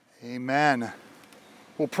Amen.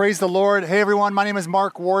 Well, praise the Lord. Hey, everyone. My name is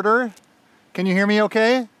Mark Warder. Can you hear me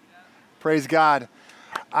okay? Yeah. Praise God.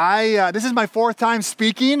 This is my fourth time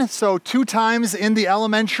speaking, so 2 times in the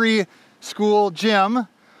elementary school gym,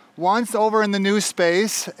 once over in the new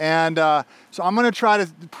space, and so I'm going to try to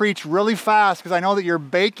preach really fast because I know that you're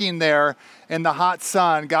baking there in the hot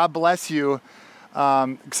sun. God bless you.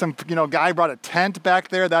 Guy brought a tent back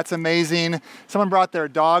there. That's amazing. Someone brought their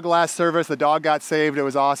dog last service. The dog got saved. It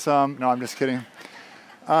was awesome. No, I'm just kidding.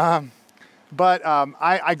 But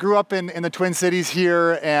I grew up in the Twin Cities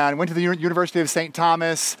here and went to the University of St.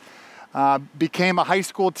 Thomas, became a high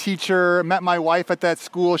school teacher, met my wife at that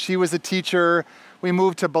school. She was a teacher. We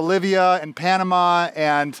moved to Bolivia and Panama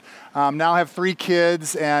and now have 3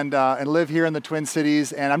 kids and live here in the Twin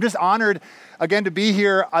Cities. And I'm just honored, again, to be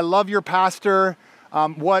here. I love your pastor.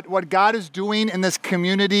 What God is doing in this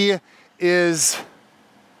community is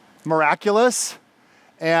miraculous.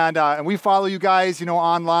 And we follow you guys,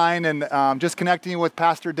 online and just connecting with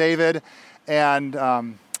Pastor David. And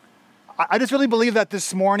I just really believe that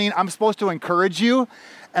this morning I'm supposed to encourage you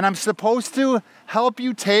and I'm supposed to help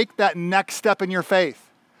you take that next step in your faith.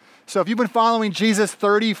 So if you've been following Jesus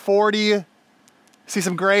 30, 40, see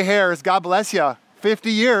some gray hairs, God bless you, 50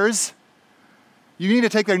 years, you need to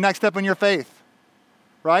take the next step in your faith,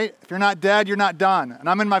 right? If you're not dead, you're not done. And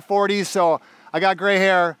I'm in my 40s, so I got gray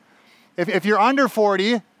hair. If you're under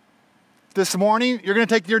 40 this morning, you're going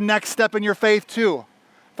to take your next step in your faith too.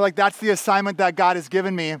 I feel like that's the assignment that God has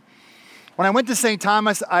given me. When I went to St.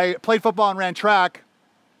 Thomas, I played football and ran track.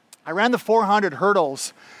 I ran the 400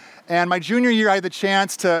 hurdles. And my junior year, I had the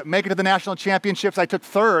chance to make it to the national championships. I took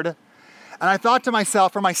 3rd. And I thought to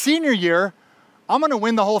myself, for my senior year, I'm going to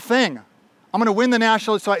win the whole thing. I'm going to win the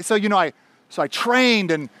national. So I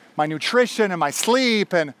trained and my nutrition and my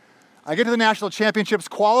sleep, and I get to the national championships,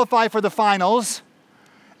 qualify for the finals,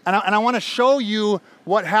 and I want to show you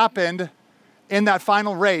what happened in that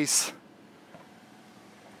final race.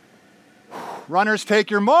 Runners,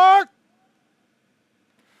 take your mark.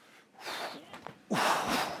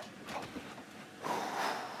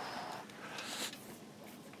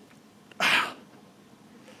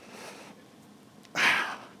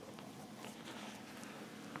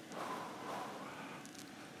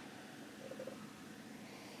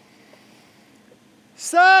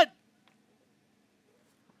 Set!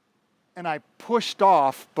 And I pushed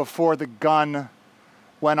off before the gun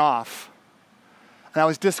went off. And I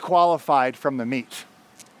was disqualified from the meet.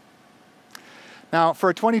 Now, for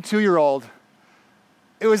a 22-year-old,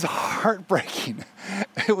 it was heartbreaking.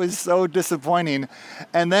 It was so disappointing.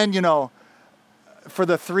 And then, for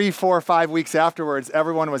the 3, 4, 5 weeks afterwards,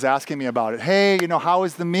 everyone was asking me about it. Hey, how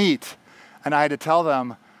was the meet? And I had to tell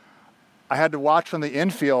them I had to watch from the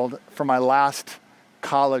infield for my last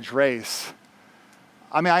college race.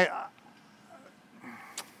 I mean, I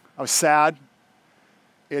was sad.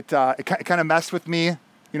 It kind of messed with me,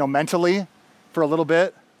 mentally for a little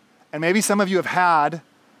bit. And maybe some of you have had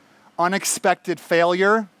unexpected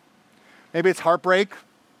failure. Maybe it's heartbreak,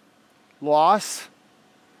 loss.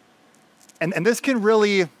 And this can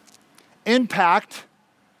really impact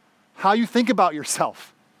how you think about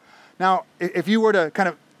yourself. Now, if you were to kind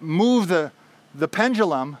of move the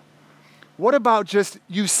pendulum, what about just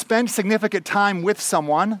you spend significant time with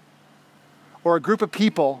someone or a group of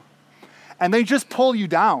people and they just pull you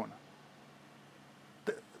down?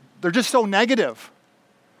 They're just so negative.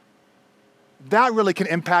 That really can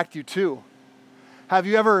impact you too. Have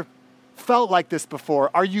you ever felt like this before?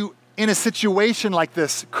 Are you in a situation like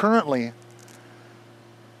this currently?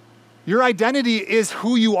 Your identity is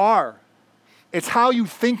who you are. It's how you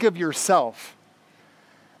think of yourself.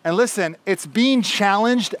 And listen, it's being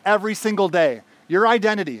challenged every single day. Your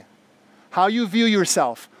identity, how you view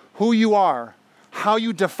yourself, who you are, how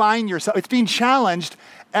you define yourself. It's being challenged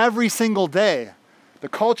every single day. The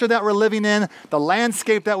culture that we're living in, the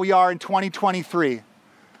landscape that we are in 2023.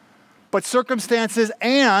 But circumstances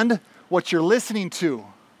and what you're listening to,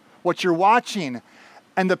 what you're watching,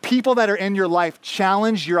 and the people that are in your life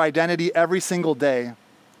challenge your identity every single day.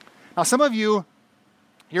 Now, some of you,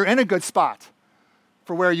 you're in a good spot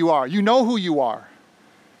for where you are. You know who you are.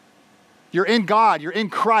 You're in God. You're in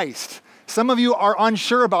Christ. Some of you are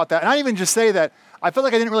unsure about that. And I even just say that I feel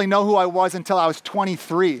like I didn't really know who I was until I was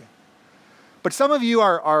 23. But some of you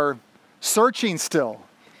are searching still.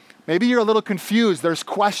 Maybe you're a little confused. There's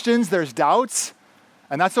questions, there's doubts,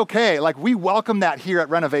 and that's okay. Like, we welcome that here at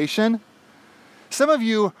Renovation. Some of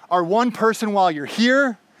you are one person while you're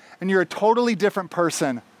here, and you're a totally different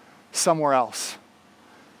person somewhere else.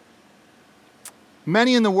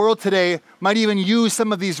 Many in the world today might even use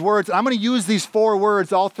some of these words. I'm going to use these 4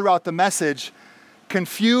 words all throughout the message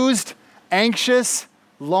confused, anxious,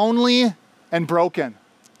 lonely, and broken.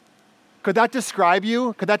 Could that describe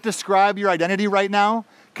you? Could that describe your identity right now?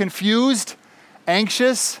 Confused,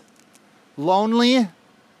 anxious, lonely,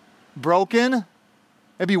 broken?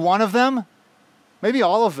 Maybe one of them? Maybe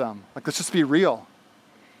all of them. Like, let's just be real.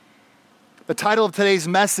 The title of today's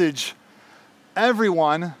message,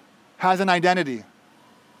 Everyone Has an Identity.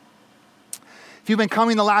 If you've been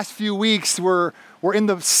coming the last few weeks, we're in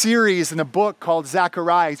the series in a book called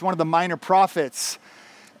Zechariah. He's one of the minor prophets.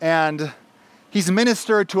 And he's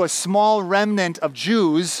ministered to a small remnant of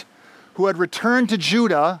Jews who had returned to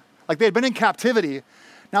Judah, like they had been in captivity.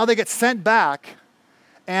 Now they get sent back,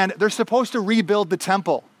 and they're supposed to rebuild the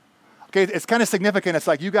temple. Okay, it's kind of significant. It's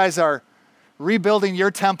like you guys are rebuilding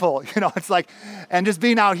your temple. It's like, and just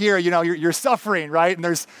being out here, you're suffering, right? And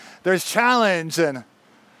there's challenge, and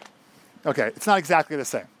okay, it's not exactly the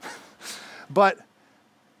same. But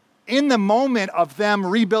in the moment of them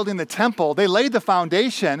rebuilding the temple, they laid the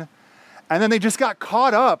foundation, and then they just got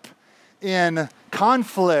caught up in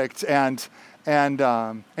conflict and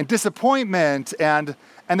disappointment, and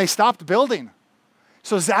they stopped building.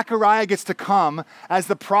 So Zechariah gets to come as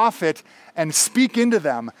the prophet and speak into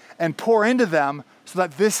them and pour into them so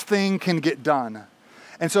that this thing can get done.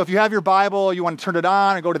 And so if you have your Bible, you want to turn it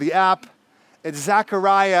on and go to the app. It's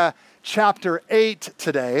Zechariah chapter 8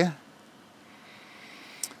 today.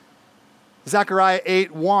 Zechariah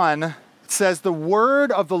 8:1, it says, "The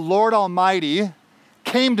word of the Lord Almighty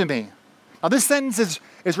came to me." Now this sentence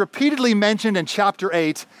is repeatedly mentioned in chapter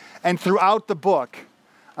 8 and throughout the book.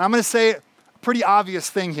 And I'm going to say a pretty obvious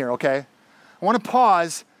thing here, okay? I want to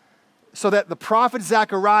pause so that the prophet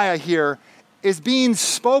Zechariah here is being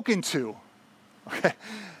spoken to, okay?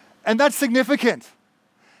 And that's significant.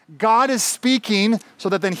 God is speaking so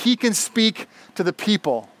that then he can speak to the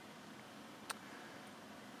people.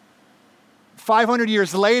 500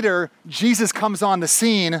 years later, Jesus comes on the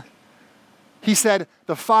scene. He said,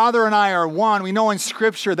 "The Father and I are one." We know in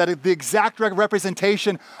Scripture that the exact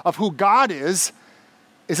representation of who God is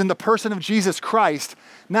in the person of Jesus Christ.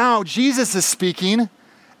 Now, Jesus is speaking,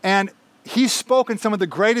 and he's spoken some of the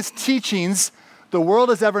greatest teachings the world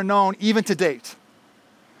has ever known, even to date.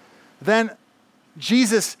 Then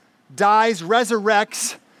Jesus dies,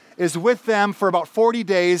 resurrects, is with them for about 40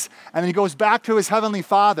 days, and then he goes back to his heavenly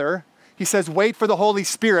Father. He says, "Wait for the Holy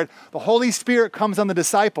Spirit." The Holy Spirit comes on the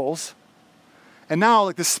disciples. And now,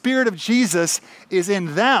 like, the Spirit of Jesus is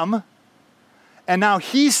in them. And now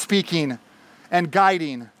he's speaking and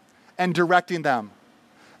guiding and directing them.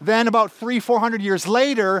 Then about 300-400 years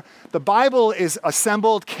later, the Bible is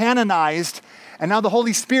assembled, canonized. And now the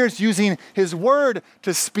Holy Spirit's using his word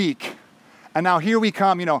to speak. And now here we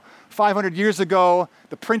come, 500 years ago,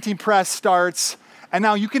 the printing press starts. And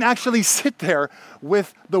now you can actually sit there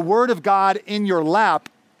with the Word of God in your lap,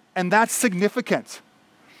 and that's significant.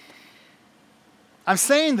 I'm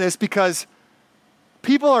saying this because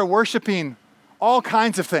people are worshiping all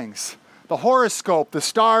kinds of things. The horoscope, the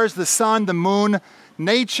stars, the sun, the moon,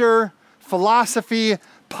 nature, philosophy,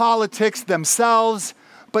 politics themselves,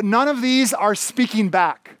 but none of these are speaking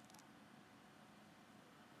back.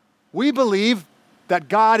 We believe that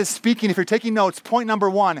God is speaking. If you're taking notes, point number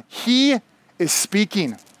 1, he is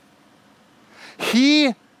speaking.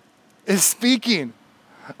 He is speaking.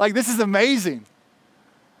 Like, this is amazing.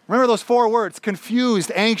 Remember those 4 words: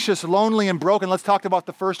 confused, anxious, lonely, and broken. Let's talk about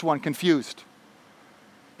the first one, confused.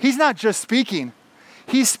 He's not just speaking.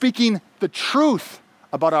 He's speaking the truth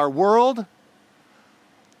about our world,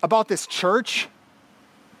 about this church,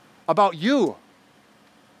 about you.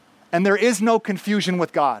 And there is no confusion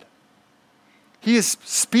with God. He is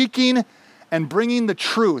speaking and bringing the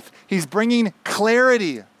truth. He's bringing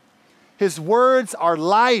clarity. His words are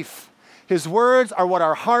life. His words are what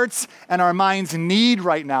our hearts and our minds need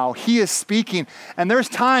right now. He is speaking. And there's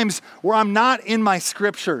times where I'm not in my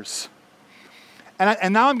scriptures.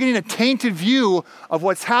 And now I'm getting a tainted view of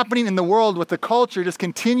what's happening in the world with the culture just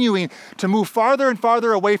continuing to move farther and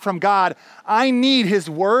farther away from God. I need his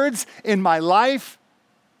words in my life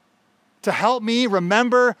to help me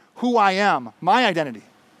remember who I am, my identity.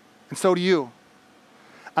 And so do you.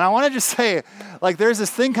 And I want to just say, like, there's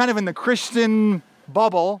this thing kind of in the Christian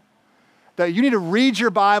bubble that you need to read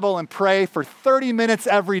your Bible and pray for 30 minutes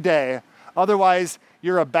every day. Otherwise,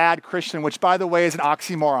 you're a bad Christian, which, by the way, is an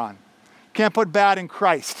oxymoron. Can't put bad in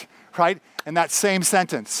Christ, right? In that same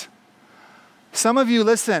sentence. Some of you,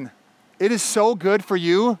 listen, it is so good for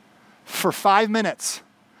you for 5 minutes.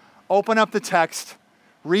 Open up the text,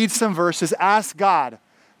 read some verses, ask God,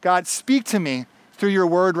 God, speak to me through your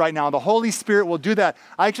word right now. The Holy Spirit will do that.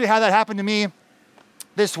 I actually had that happen to me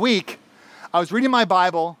this week. I was reading my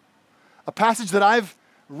Bible. a passage that I've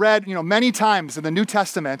read, many times in the New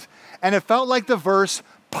Testament, and it felt like the verse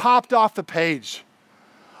popped off the page.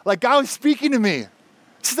 Like God was speaking to me.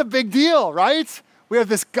 This is a big deal, right? We have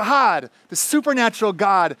this God, this supernatural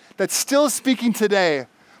God that's still speaking today.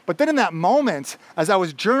 But then in that moment, as I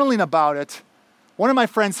was journaling about it, one of my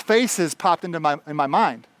friend's faces popped into my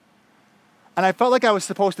mind. And I felt like I was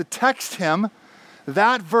supposed to text him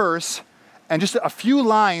that verse and just a few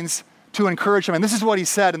lines to encourage him. And this is what he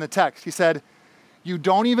said in the text. He said, "You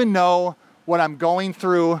don't even know what I'm going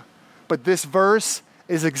through, but this verse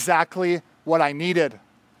is exactly what I needed."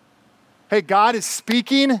 Hey, God is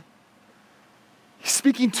speaking. He's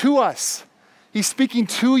speaking to us. He's speaking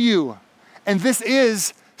to you. And this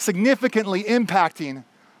is significantly impacting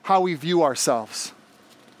how we view ourselves.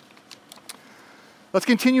 Let's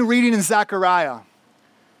continue reading in Zechariah.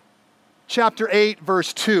 Chapter 8,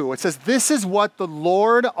 verse 2. It says, "This is what the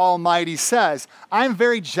Lord Almighty says. I am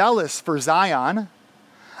very jealous for Zion.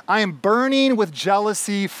 I am burning with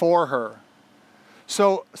jealousy for her."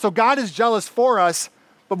 So God is jealous for us,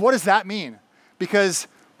 but what does that mean? Because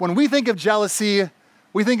when we think of jealousy,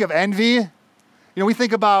 we think of envy. We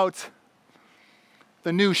think about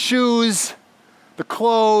the new shoes, the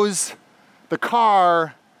clothes, the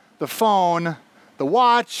car, the phone, the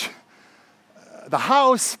watch, the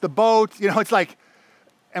house, the boat. It's like,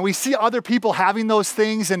 and we see other people having those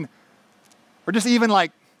things, or just even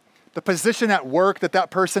like the position at work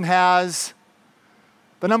that person has,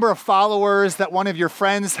 the number of followers that one of your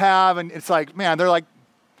friends have, and it's like, man, they're like,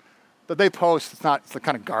 that they post, it's the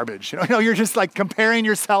kind of garbage. You're just like comparing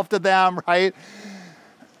yourself to them, right?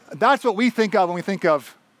 That's what we think of when we think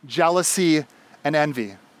of jealousy and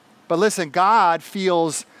envy. But listen, God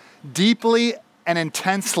feels deeply and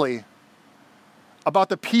intensely about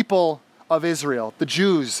the people of Israel, the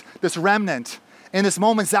Jews, this remnant. In this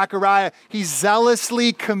moment, Zechariah, he's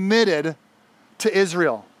zealously committed to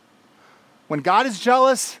Israel. When God is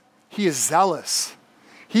jealous, he is zealous.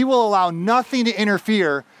 He will allow nothing to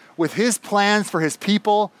interfere with his plans for his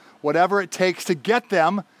people, whatever it takes to get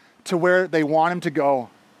them to where they want him to go.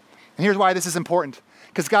 And here's why this is important.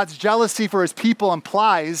 Because God's jealousy for his people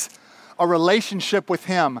implies a relationship with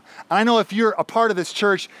him. And I know if you're a part of this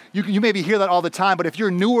church, you maybe hear that all the time, but if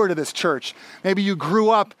you're newer to this church, maybe you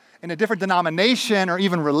grew up in a different denomination or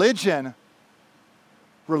even religion,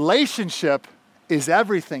 relationship is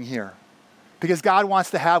everything here. Because God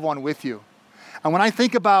wants to have one with you. And when I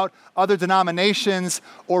think about other denominations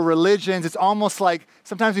or religions, it's almost like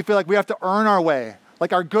sometimes we feel like we have to earn our way,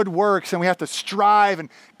 like our good works, and we have to strive and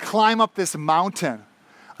climb up this mountain.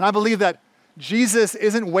 And I believe that Jesus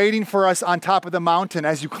isn't waiting for us on top of the mountain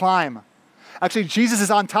as you climb. Actually, Jesus is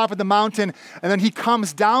on top of the mountain, and then he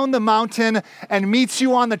comes down the mountain and meets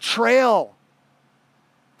you on the trail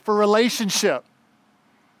for relationship.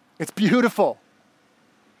 It's beautiful.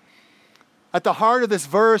 At the heart of this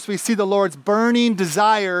verse, we see the Lord's burning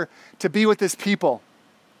desire to be with his people.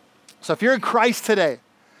 So if you're in Christ today,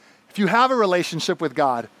 if you have a relationship with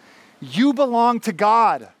God, you belong to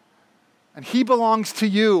God, and he belongs to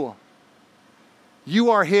you.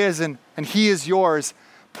 You are his, and he is yours.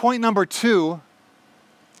 Point number 2,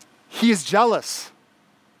 he is jealous.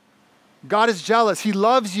 God is jealous. He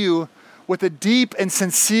loves you with a deep and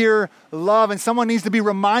sincere love, and someone needs to be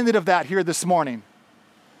reminded of that here this morning.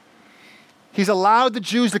 He's allowed the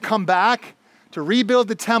Jews to come back to rebuild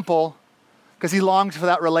the temple because he longs for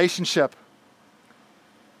that relationship.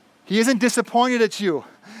 He isn't disappointed at you.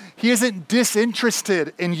 He isn't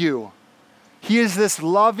disinterested in you. He is this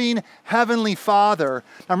loving heavenly Father.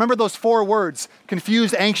 Now remember those 4 words: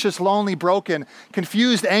 confused, anxious, lonely, broken.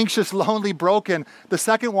 Confused, anxious, lonely, broken. The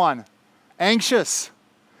second one, anxious.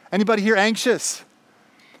 Anybody here anxious?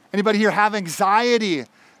 Anybody here have anxiety?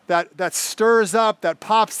 That stirs up, that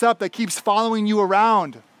pops up, that keeps following you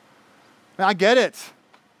around. And I get it.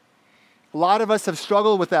 A lot of us have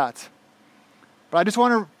struggled with that. But I just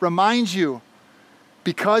want to remind you,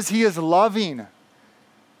 because he is loving,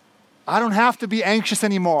 I don't have to be anxious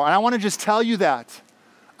anymore. And I want to just tell you that.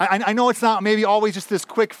 I know it's not maybe always just this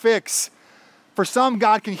quick fix. For some,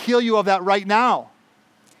 God can heal you of that right now.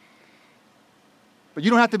 But you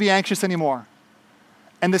don't have to be anxious anymore.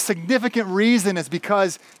 And the significant reason is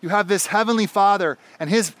because you have this heavenly Father, and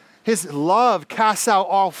his love casts out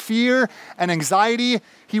all fear and anxiety.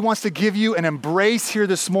 He wants to give you an embrace here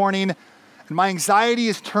this morning. And my anxiety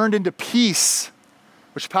is turned into peace,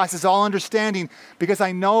 which passes all understanding, because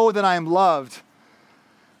I know that I am loved.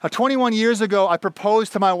 21 years ago, I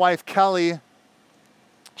proposed to my wife, Kelly.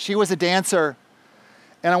 She was a dancer,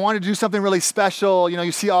 and I wanted to do something really special.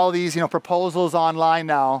 You see all these, proposals online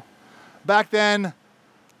now. Back then,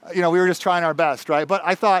 we were just trying our best, right? But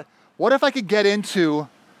I thought, what if I could get into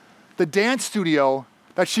the dance studio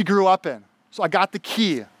that she grew up in? So I got the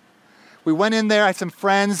key. We went in there, I had some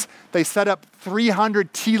friends. They set up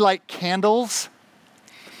 300 tea light candles.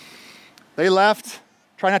 They left,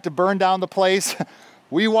 try not to burn down the place.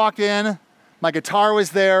 We walked in, my guitar was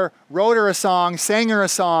there, wrote her a song, sang her a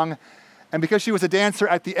song, and because she was a dancer,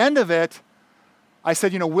 at the end of it, I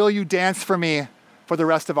said, will you dance for me for the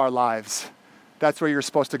rest of our lives? That's where you're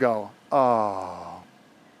supposed to go. Oh.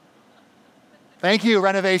 Thank you,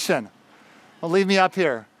 renovation. Well, leave me up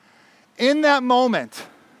here. In that moment,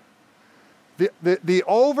 the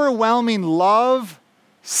overwhelming love,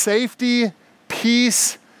 safety,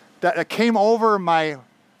 peace that came over my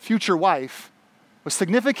future wife was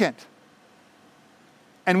significant.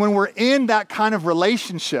 And when we're in that kind of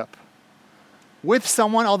relationship with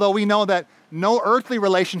someone, although we know that no earthly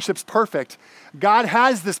relationship's perfect, God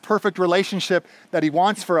has this perfect relationship that he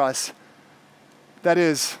wants for us that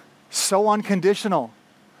is so unconditional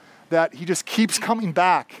that he just keeps coming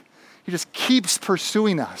back. He just keeps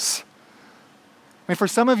pursuing us. I mean, for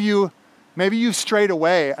some of you, maybe you've strayed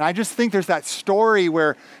away. And I just think there's that story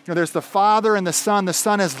where, there's the father and the son. The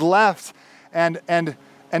son has left and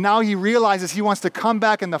now he realizes he wants to come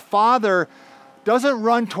back, and the father doesn't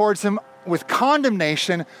run towards him with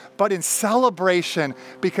condemnation, but in celebration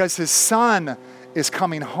because his son is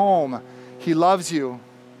coming home. He loves you.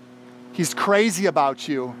 He's crazy about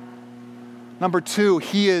you. Number 2,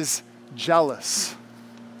 he is jealous.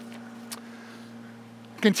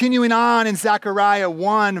 Continuing on in Zechariah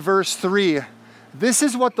 1, verse 3, this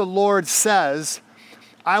is what the Lord says,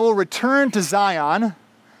 I will return to Zion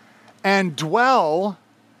and dwell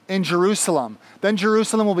in Jerusalem. Then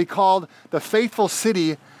Jerusalem will be called the faithful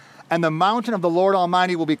city, and the mountain of the Lord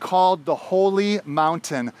Almighty will be called the holy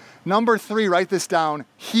mountain. Number 3, write this down.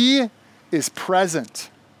 He is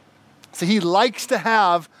present. So he likes to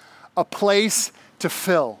have a place to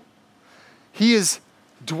fill. He is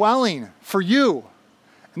dwelling for you.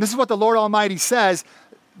 And this is what the Lord Almighty says,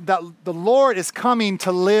 that the Lord is coming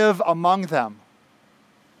to live among them.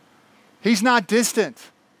 He's not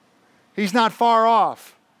distant. He's not far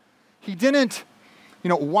off. He didn't,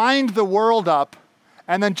 wind the world up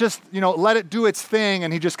and then just, let it do its thing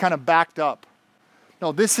and he just kind of backed up.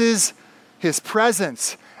 No, this is his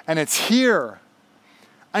presence and it's here.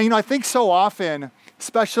 And, I think so often,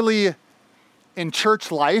 especially in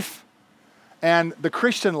church life and the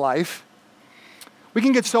Christian life, we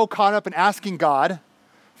can get so caught up in asking God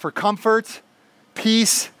for comfort,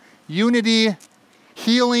 peace, unity,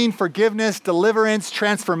 healing, forgiveness, deliverance,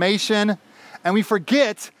 transformation, and we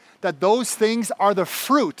forget that those things are the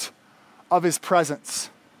fruit of his presence.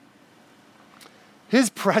 His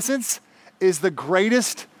presence is the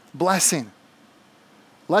greatest blessing.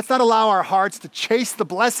 Let's not allow our hearts to chase the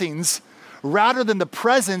blessings rather than the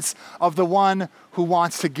presence of the one who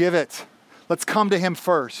wants to give it. Let's come to him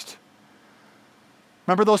first.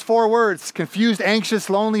 Remember those 4 words, confused, anxious,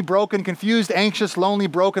 lonely, broken, confused, anxious, lonely,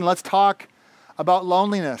 broken. Let's talk about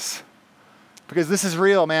loneliness because this is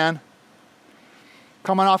real, man.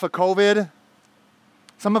 Coming off of COVID,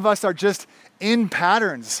 some of us are just in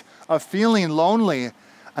patterns of feeling lonely.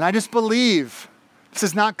 And I just believe, this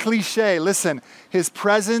is not cliche, listen, his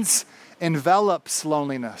presence envelops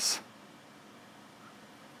loneliness.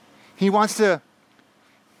 He wants to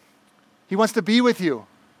be with you.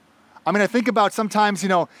 I think about sometimes,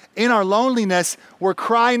 in our loneliness, we're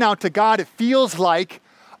crying out to God. It feels like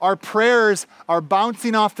our prayers are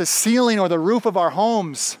bouncing off the ceiling or the roof of our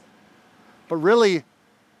homes. But really,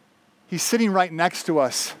 he's sitting right next to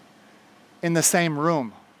us in the same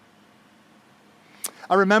room.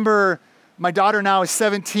 I remember my daughter now is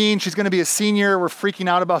 17. She's going to be a senior. We're freaking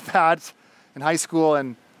out about that in high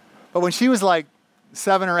school. But when she was like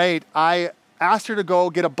 7 or 8, I asked her to go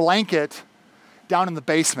get a blanket down in the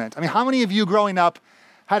basement. How many of you growing up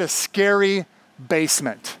had a scary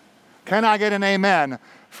basement? Can I get an amen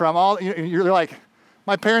from all, you're like,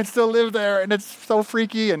 my parents still live there and it's so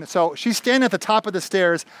freaky. And so she's standing at the top of the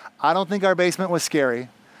stairs. I don't think our basement was scary.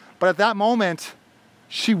 But at that moment,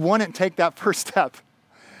 she wouldn't take that first step.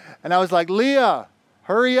 And I was like, Leah,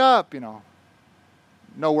 hurry up,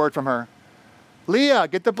 No word from her. Leah,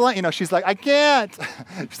 get the blanket. She's like, I can't.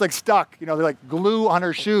 She's like stuck. They're like glue on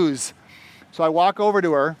her shoes. So I walk over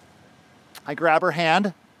to her. I grab her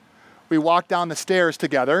hand. We walk down the stairs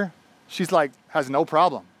together. She's like, has no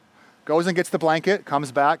problem. Goes and gets the blanket,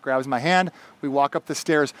 comes back, grabs my hand. We walk up the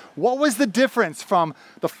stairs. What was the difference from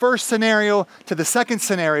the first scenario to the second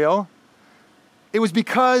scenario? It was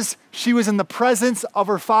because she was in the presence of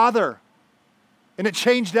her father. And it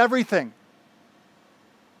changed everything.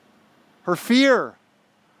 Her fear,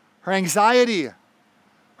 her anxiety,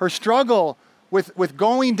 her struggle with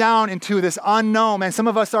going down into this unknown. And some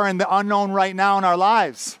of us are in the unknown right now in our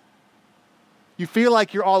lives. You feel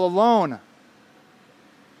like you're all alone.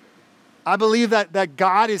 I believe that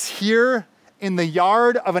God is here in the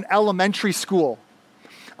yard of an elementary school.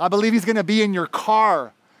 I believe he's going to be in your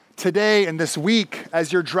car today and this week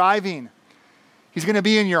as you're driving. He's going to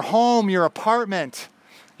be in your home, your apartment,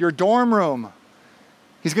 your dorm room.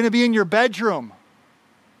 He's going to be in your bedroom.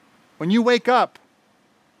 When you wake up,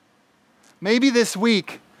 maybe this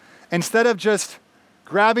week, instead of just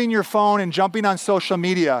grabbing your phone and jumping on social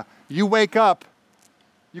media, you wake up,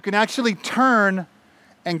 you can actually turn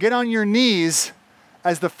and get on your knees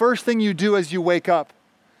as the first thing you do as you wake up.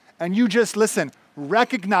 And you just, listen,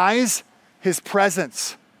 recognize his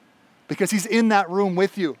presence because he's in that room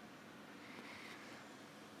with you.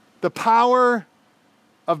 The power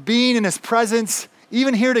of being in his presence,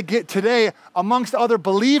 even here to get today amongst other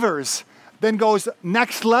believers, then goes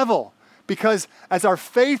next level. Because as our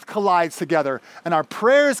faith collides together and our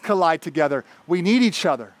prayers collide together, we need each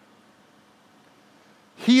other.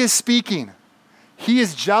 He is speaking. He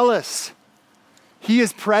is jealous. He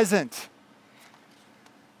is present.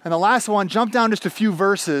 And the last one, jump down just a few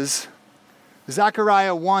verses.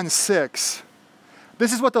 Zechariah 1:6.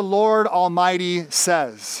 This is what the Lord Almighty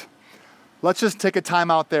says. Let's just take a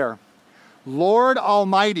time out there. Lord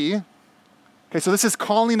Almighty. Okay, so this is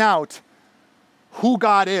calling out who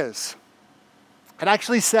God is. It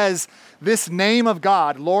actually says this name of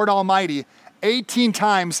God, Lord Almighty, 18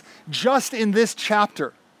 times just in this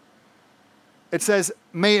chapter. It says,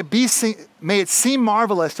 may it seem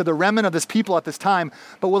marvelous to the remnant of this people at this time,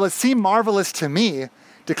 but will it seem marvelous to me,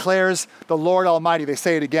 declares the Lord Almighty. They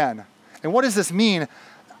say it again. And what does this mean?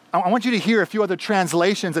 I want you to hear a few other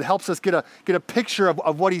translations that helps us get a picture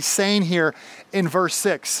of what he's saying here in verse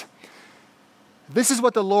 6. This is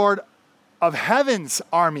what the Lord of heaven's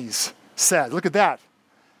armies says. Look at that.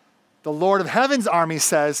 The Lord of heaven's armies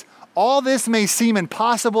says, all this may seem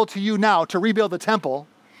impossible to you now to rebuild the temple,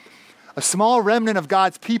 a small remnant of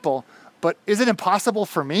God's people, but is it impossible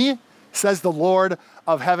for me? Says the Lord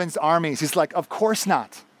of heaven's armies. He's like, of course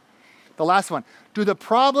not. The last one. Do the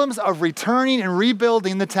problems of returning and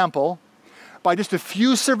rebuilding the temple by just a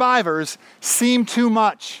few survivors seem too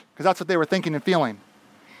much? Because that's what they were thinking and feeling.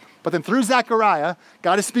 But then through Zechariah,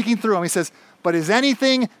 God is speaking through him. He says, but is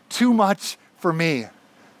anything too much for me?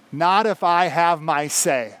 Not if I have my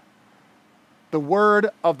say. The word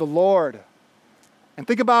of the Lord. And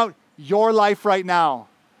think about your life right now.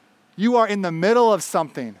 You are in the middle of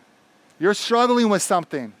something. You're struggling with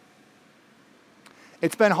something.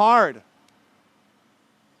 It's been hard.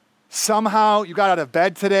 Somehow you got out of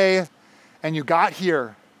bed today and you got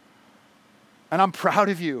here. And I'm proud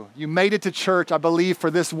of you. You made it to church, I believe, for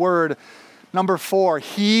this word. Number 4,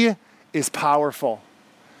 he is powerful.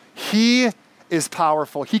 He is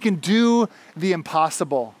powerful. He can do the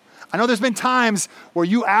impossible. I know there's been times where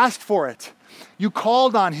you asked for it. You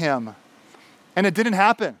called on him and it didn't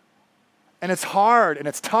happen. And it's hard and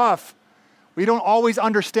it's tough. We don't always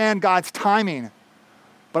understand God's timing.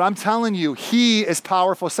 But I'm telling you, he is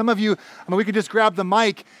powerful. Some of you, we could just grab the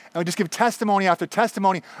mic and we just give testimony after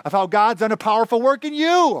testimony of how God's done a powerful work in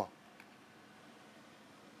you.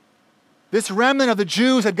 This remnant of the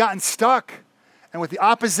Jews had gotten stuck. And with the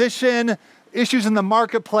opposition, issues in the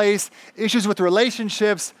marketplace, issues with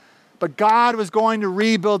relationships, but God was going to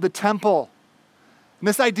rebuild the temple. And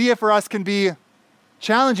this idea for us can be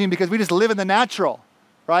challenging because we just live in the natural,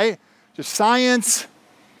 right? Just science,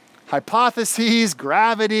 hypotheses,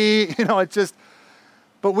 gravity, it's just,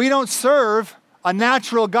 but we don't serve a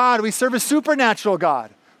natural God. We serve a supernatural God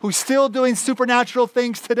who's still doing supernatural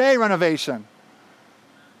things today, Renovation.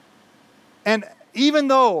 And even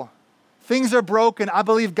though things are broken, I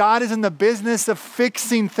believe God is in the business of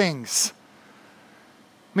fixing things.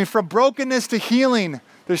 From brokenness to healing,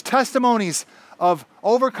 there's testimonies of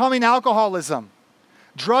overcoming alcoholism,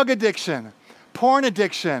 drug addiction, porn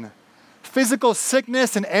addiction, physical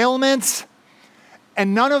sickness and ailments,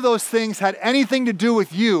 and none of those things had anything to do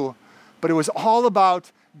with you, but it was all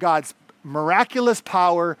about God's miraculous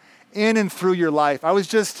power in and through your life. I was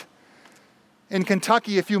just in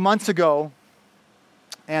Kentucky a few months ago,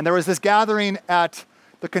 and there was this gathering at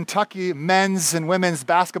the Kentucky men's and women's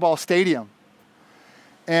basketball stadium.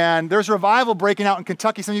 And there's revival breaking out in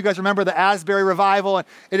Kentucky. Some of you guys remember the Asbury revival, and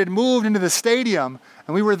it had moved into the stadium,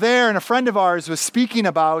 and we were there, and a friend of ours was speaking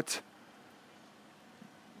about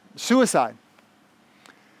suicide.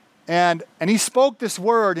 And he spoke this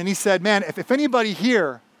word, and he said, man, if anybody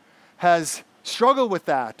here has struggled with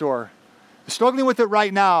that or struggling with it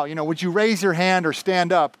right now, would you raise your hand or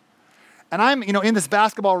stand up? And I'm, in this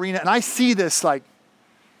basketball arena, and I see this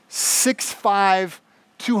 6'5",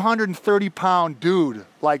 230-pound dude,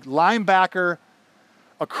 like linebacker,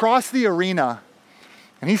 across the arena.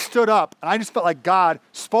 And he stood up, and I just felt like God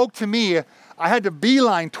spoke to me. I had to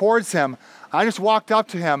beeline towards him. I just walked up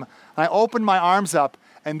to him, and I opened my arms up,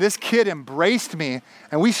 and this kid embraced me,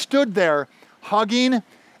 and we stood there hugging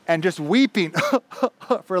and just weeping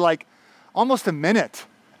for like almost a minute.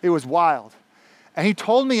 It was wild. And he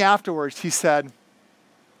told me afterwards, he said,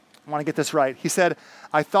 I want to get this right. He said,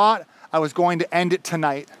 I thought I was going to end it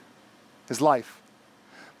tonight, his life,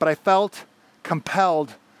 but I felt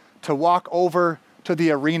compelled to walk over to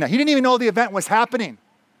the arena. He didn't even know the event was happening.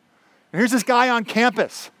 And here's this guy on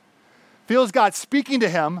campus, feels God speaking to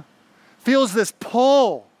him, feels this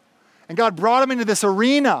pull, and God brought him into this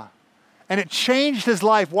arena, and it changed his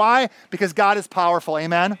life. Why? Because God is powerful,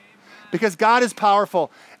 amen? Because God is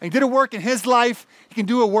powerful, and he did a work in his life, he can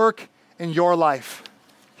do a work in your life.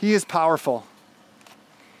 He is powerful.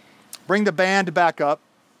 Bring the band back up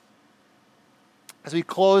as we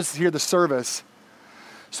close here the service.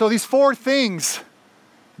 So these 4 things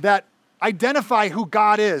that identify who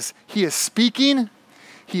God is. He is speaking,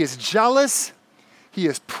 he is jealous, he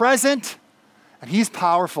is present, and he's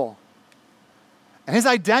powerful. And his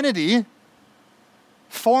identity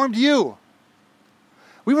formed you.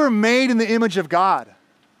 We were made in the image of God.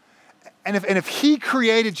 And if he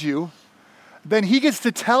created you, then he gets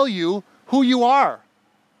to tell you who you are.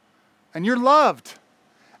 And you're loved.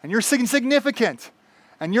 And you're significant.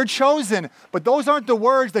 And you're chosen. But those aren't the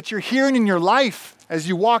words that you're hearing in your life as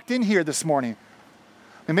you walked in here this morning.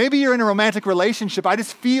 And maybe you're in a romantic relationship. I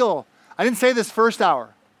didn't say this first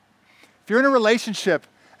hour. If you're in a relationship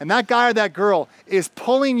and that guy or that girl is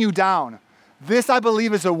pulling you down, this, I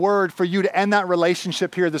believe, is a word for you to end that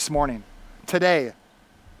relationship here this morning, today.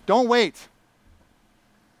 Don't wait.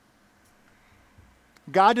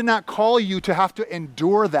 God did not call you to have to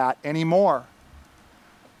endure that anymore.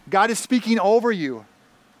 God is speaking over you.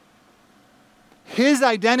 His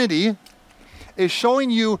identity is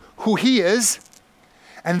showing you who he is,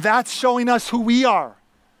 and that's showing us who we are.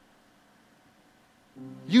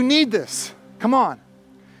 You need this. Come on.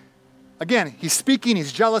 Again, he's speaking,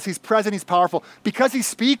 he's jealous, he's present, he's powerful. Because he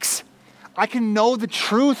speaks, I can know the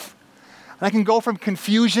truth, and I can go from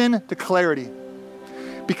confusion to clarity.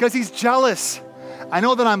 Because he's jealous, I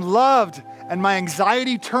know that I'm loved, and my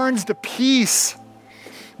anxiety turns to peace.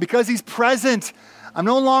 Because he's present, I'm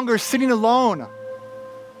no longer sitting alone,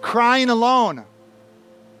 crying alone.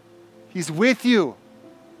 He's with you.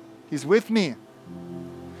 He's with me.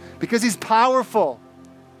 Because he's powerful.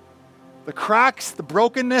 The cracks, the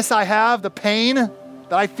brokenness I have, the pain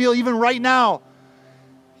that I feel even right now,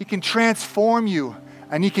 he can transform you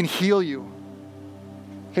and he can heal you.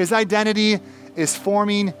 His identity is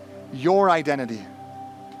forming your identity.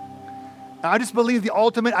 And I just believe the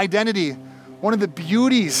ultimate identity, one of the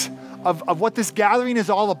beauties of what this gathering is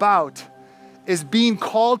all about, is being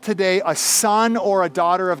called today a son or a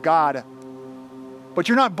daughter of God. But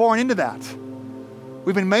you're not born into that.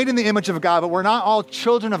 We've been made in the image of God, but we're not all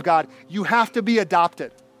children of God. You have to be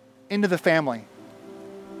adopted into the family.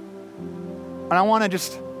 And I want to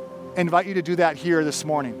just invite you to do that here this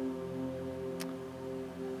morning.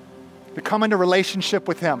 To come into relationship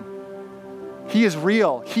with him. He is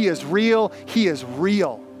real. He is real. He is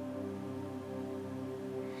real.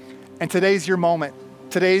 And today's your moment.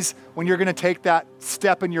 Today's when you're going to take that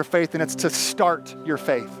step in your faith, and it's to start your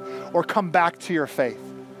faith or come back to your faith.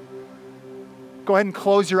 Go ahead and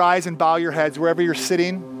close your eyes and bow your heads wherever you're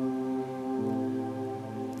sitting.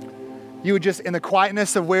 You would just, in the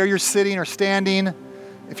quietness of where you're sitting or standing,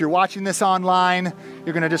 if you're watching this online,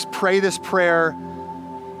 you're going to just pray this prayer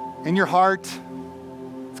in your heart.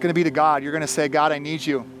 It's going to be to God. You're going to say, God, I need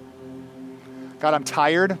you. God, I'm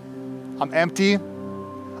tired. I'm empty.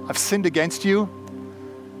 I've sinned against you.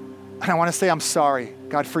 And I want to say I'm sorry.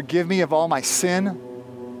 God, forgive me of all my sin.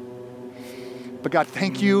 But God,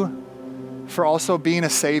 thank you for also being a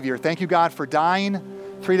Savior. Thank you, God, for dying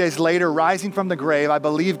 3 days later, rising from the grave. I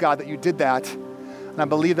believe, God, that you did that. And I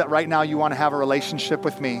believe that right now you want to have a relationship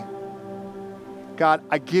with me. God,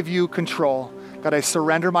 I give you control. God, I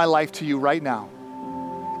surrender my life to you right now.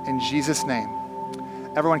 In Jesus' name.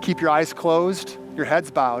 Everyone keep your eyes closed, your heads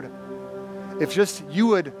bowed. If just you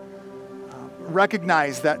would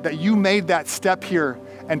recognize that you made that step here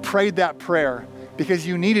and prayed that prayer because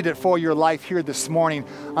you needed it for your life here this morning.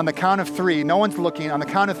 On the count of 3, no one's looking. On the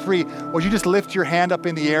count of 3, would you just lift your hand up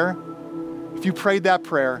in the air? If you prayed that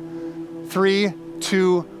prayer, 3,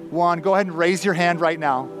 2, 1, go ahead and raise your hand right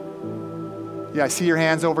now. Yeah, I see your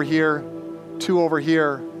hands over here, 2 over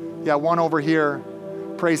here. Yeah, 1 over here.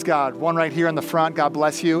 Praise God. One right here in the front. God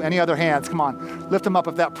bless you. Any other hands? Come on. Lift them up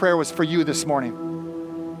if that prayer was for you this morning.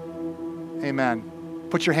 Amen.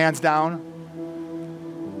 Put your hands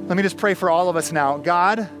down. Let me just pray for all of us now.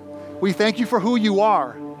 God, we thank you for who you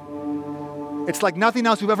are. It's like nothing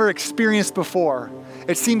else we've ever experienced before.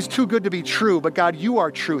 It seems too good to be true, but God, you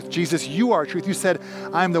are truth. Jesus, you are truth. You said,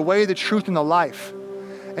 I am the way, the truth, and the life.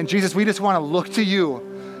 And Jesus, we just want to look to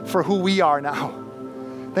you for who we are now.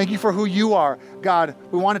 Thank you for who you are. God,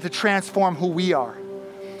 we wanted to transform who we are.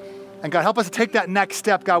 And God, help us to take that next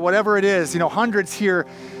step, God, whatever it is, hundreds here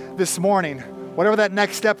this morning, whatever that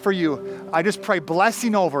next step for you, I just pray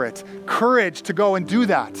blessing over it, courage to go and do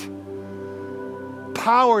that,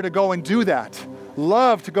 power to go and do that,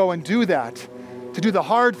 love to go and do that, to do the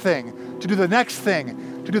hard thing, to do the next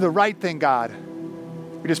thing, to do the right thing, God.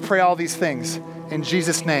 We just pray all these things in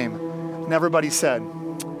Jesus' name. And everybody said,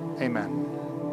 amen.